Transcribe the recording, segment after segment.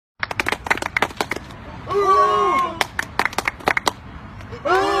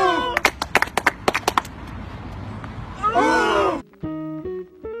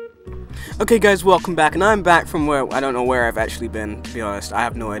Okay guys, welcome back, and I'm back from where, I don't know where I've actually been, to be honest. I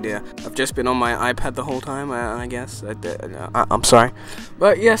have no idea. I've just been on my iPad the whole time, I guess. I'm sorry.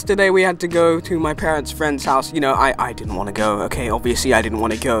 But yesterday we had to go to my parents' friend's house. You know, I didn't want to go, okay? Obviously I didn't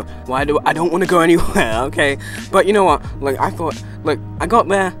want to go. I don't want to go anywhere, okay? But you know what, like, I thought, look, I got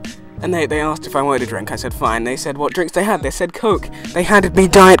there, and they asked if I wanted a drink. I said fine. They said what drinks they had. They said Coke. They handed me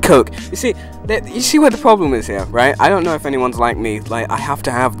Diet Coke. You see where the problem is here, right? I don't know if anyone's like me. Like, I have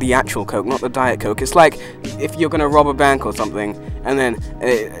to have the actual Coke, not the Diet Coke. It's like if you're gonna rob a bank or something, and then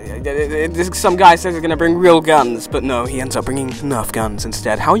some guy says he's gonna bring real guns, but no, he ends up bringing Nerf guns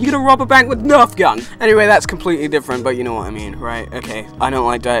instead. How are you gonna rob a bank with Nerf guns? Anyway, that's completely different, but you know what I mean, right? Okay, I don't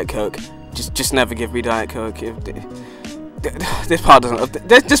like Diet Coke. Just never give me Diet Coke. This part of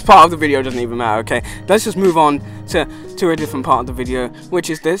the video doesn't even matter, okay? Let's just move on to a different part of the video,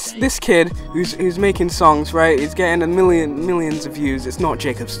 which is this kid who's making songs, right? He's getting millions of views. It's not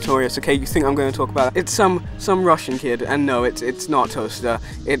Jacob Sartorius, okay? You think I'm going to talk about it? It's some Russian kid, and no, it's not Toaster.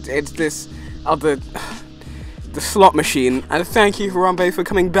 It's this other, the slot machine. And thank you, Harambe, for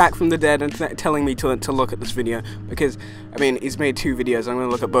coming back from the dead and telling me to look at this video, because I mean, he's made 2 videos. I'm going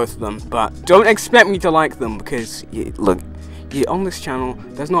to look at both of them, but don't expect me to like them, because look, on this channel,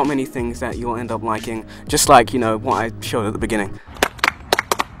 there's not many things that you'll end up liking, just like, you know, what I showed at the beginning.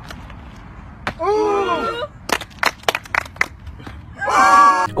 Ooh.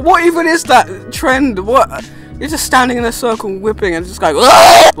 What even is that trend? What? You're just standing in a circle whipping and just going,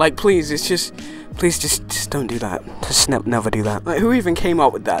 like, please just don't do that. Just never do that. Like, who even came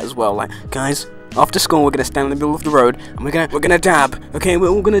up with that as well? Like, guys, after school we're gonna stand in the middle of the road and we're gonna dab. Okay, we're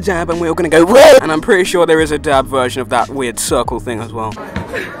all gonna dab and we're all gonna go. Whoa! And I'm pretty sure there is a dab version of that weird circle thing as well.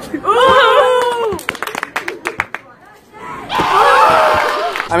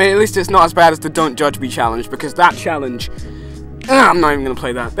 I mean, at least it's not as bad as the Don't Judge Me challenge, because that challenge, I'm not even gonna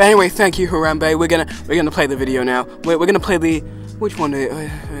play that. But anyway, thank you, Harambe. We're gonna play the video now. We're gonna play the, which one?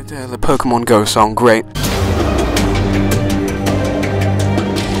 The Pokemon Go song. Great.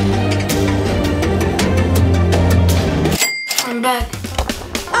 I'm back.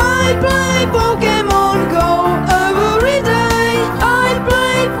 I play Pokemon Go every day. I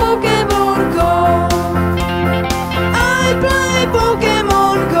play Pokemon Go. I play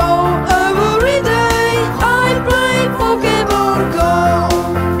Pokemon Go every day. I play Pokemon Go.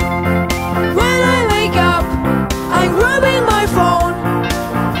 When I wake up, I'm grabbing my phone.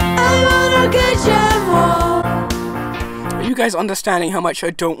 I wanna catch them all. Are you guys understanding how much I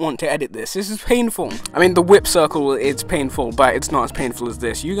don't want to edit this? This is painful. I mean, the whip circle, it's painful, but it's not as painful as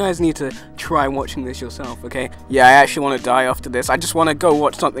this. You guys need to try watching this yourself, okay? Yeah, I actually want to die after this. I just want to go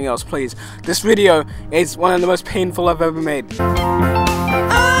watch something else, please. This video is one of the most painful I've ever made.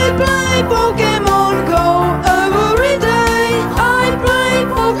 I play Pokemon Go every day. I play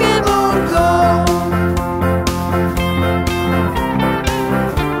Pokemon Go.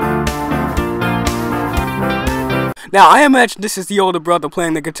 Now, I imagine this is the older brother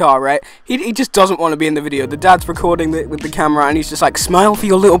playing the guitar, right? He just doesn't want to be in the video. The dad's recording with the camera, and he's just like, smile for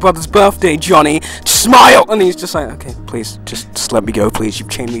your little brother's birthday, Johnny. Just smile! And he's just like, okay, please, just let me go, please. You've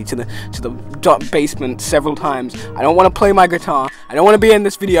chained me to the basement several times. I don't want to play my guitar. I don't want to be in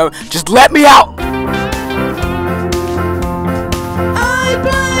this video. Just let me out! I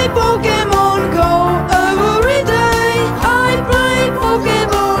play Pokemon Go every day. I play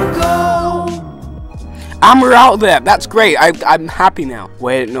Pokemon Go. And we're out there. That's great. I'm happy now.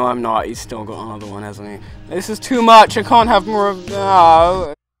 Wait, no, I'm not. He's still got another one, hasn't he? This is too much. I can't have more of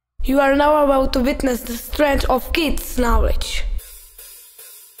that. You are now about to witness the strength of kids' knowledge.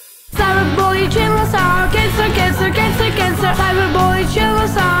 Cyberboy, chillers are cancer, cancer, cancer, cancer. Cyberboy,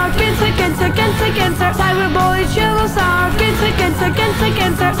 chillers are cancer, cancer, cancer, cancer. Cyberboy, chillers are cancer, cancer, cancer,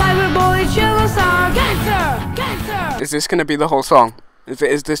 cancer. Cyberboy, chillers are cancer, cancer. Is this gonna be the whole song?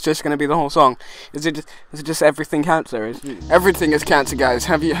 Is this just gonna be the whole song? Is it just everything cancer? Everything is cancer, guys.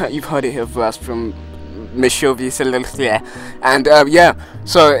 You've heard it here first from Miss Chauvier, and yeah.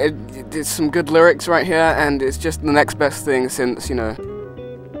 So it's some good lyrics right here, and it's just the next best thing since, you know.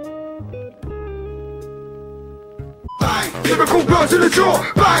 Bang! Lyrical blows to the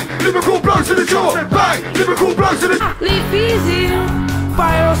jaw! Bang! Lyrical blows to the jaw! Bang! Lyrical blows to the... Live easy,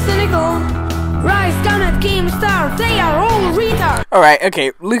 pyrocynical. Rice Gun and Keemstar, they are all retards. Alright,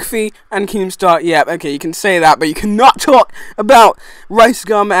 okay, Luffy and Keemstar, yeah, okay, you can say that, but you cannot talk about Rice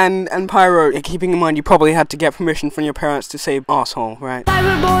Gum and Pyro. Keeping in mind, you probably had to get permission from your parents to say asshole, right?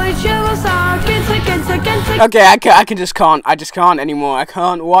 Cyberboy, Chillstar, Gensa. Okay, I just can't anymore. I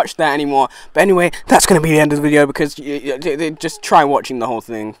can't watch that anymore. But anyway, that's gonna be the end of the video because just try watching the whole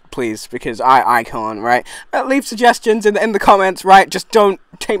thing, please, because I can't, right? Leave suggestions in the comments, right? Just don't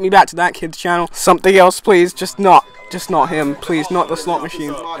take me back to that kid's channel. Something else, please. Just not him, please. Not the slot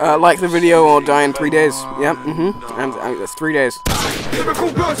machine. Like the video or die in 3 days. Yep. And that's 3 days.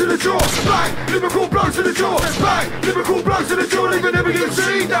 Lyrical blows to the jaw, bang! Lyrical blows to the jaw, bang! Lyrical blows to the jaw, leaving every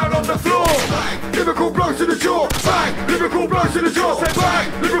MC down on the floor. Bang! Lyrical blows to the jaw, bang! Lyrical blows to the jaw,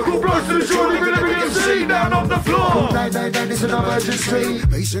 bang! Lyrical blows to the jaw, leaving every MC down on the floor. 999 is an emergency.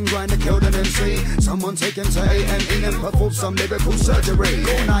 Patient grinder killed an MC. Someone taken to A&E and performed some lyrical surgery.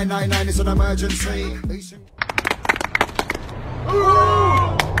 999 is an emergency.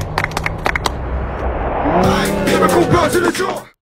 Bang! Lyrical blows to the jaw.